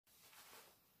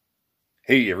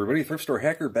Hey everybody, Thrift Store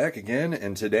Hacker back again,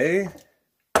 and today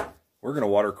we're going to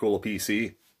water cool a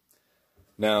PC.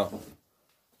 Now,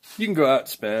 you can go out and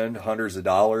spend hundreds of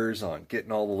dollars on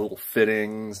getting all the little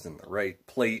fittings and the right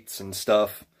plates and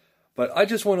stuff, but I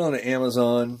just went on to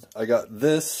Amazon. I got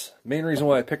this. Main reason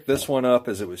why I picked this one up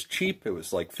is it was cheap. It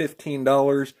was like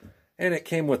 $15, and it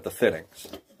came with the fittings.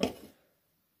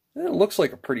 And it looks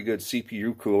like a pretty good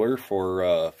CPU cooler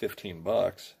for 15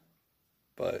 bucks,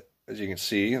 but as you can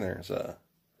see, there's a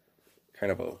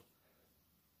kind of a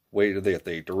way that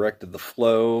they directed the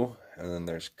flow, and then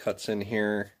there's cuts in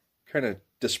here. Kind of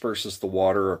disperses the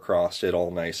water across it all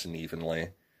nice and evenly.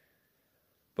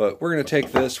 But we're going to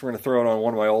take this, we're going to throw it on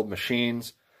one of my old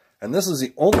machines, and this is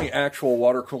the only actual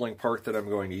water cooling part that I'm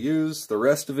going to use. The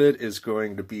rest of it is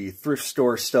going to be thrift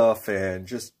store stuff and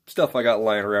just stuff I got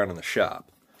lying around in the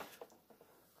shop.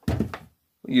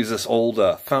 We use this old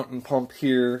fountain pump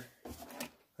here.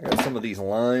 I got some of these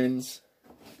lines.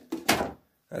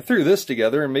 I threw this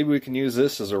together, and maybe we can use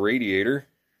this as a radiator.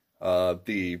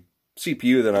 The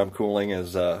CPU that I'm cooling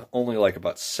is only like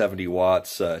about 70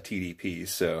 watts TDP,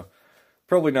 so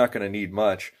probably not going to need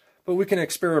much. But we can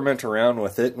experiment around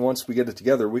with it, and once we get it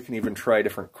together, we can even try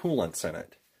different coolants in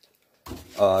it.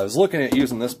 I was looking at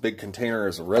using this big container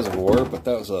as a reservoir, but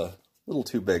that was a little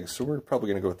too big, so we're probably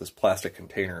going to go with this plastic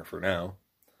container for now.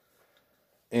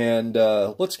 And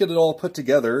let's get it all put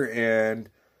together, and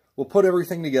we'll put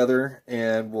everything together,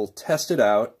 and we'll test it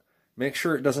out, make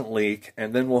sure it doesn't leak,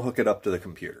 and then we'll hook it up to the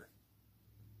computer.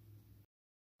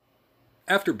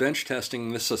 After bench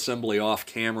testing this assembly off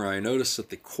camera, I noticed that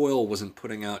the coil wasn't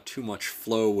putting out too much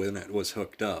flow when it was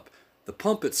hooked up. The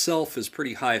pump itself is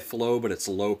pretty high flow, but it's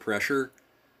low pressure,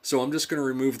 so I'm just going to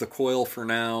remove the coil for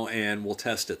now, and we'll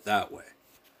test it that way.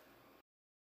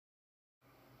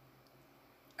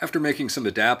 After making some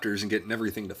adapters and getting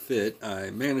everything to fit,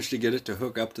 I managed to get it to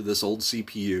hook up to this old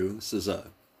CPU. This is a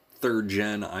 3rd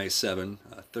gen i7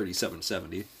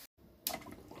 3770.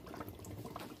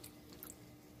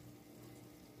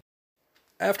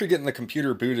 After getting the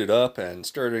computer booted up and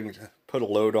starting to put a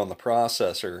load on the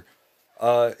processor,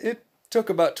 it took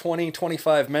about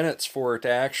 20-25 minutes for it to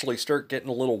actually start getting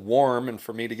a little warm and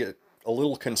for me to get a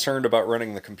little concerned about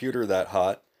running the computer that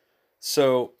hot.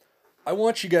 So I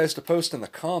want you guys to post in the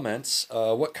comments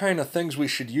what kind of things we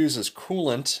should use as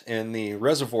coolant in the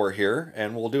reservoir here,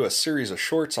 and we'll do a series of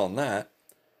shorts on that.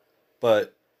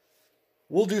 But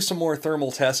we'll do some more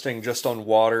thermal testing just on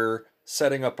water,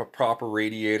 setting up a proper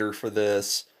radiator for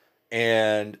this,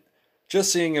 and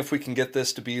just seeing if we can get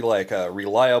this to be like a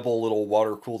reliable little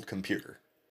water-cooled computer.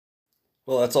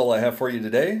 Well, that's all I have for you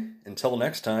today. Until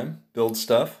next time, build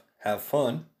stuff, have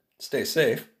fun, stay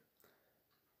safe.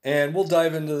 And we'll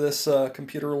dive into this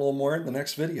computer a little more in the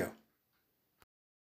next video.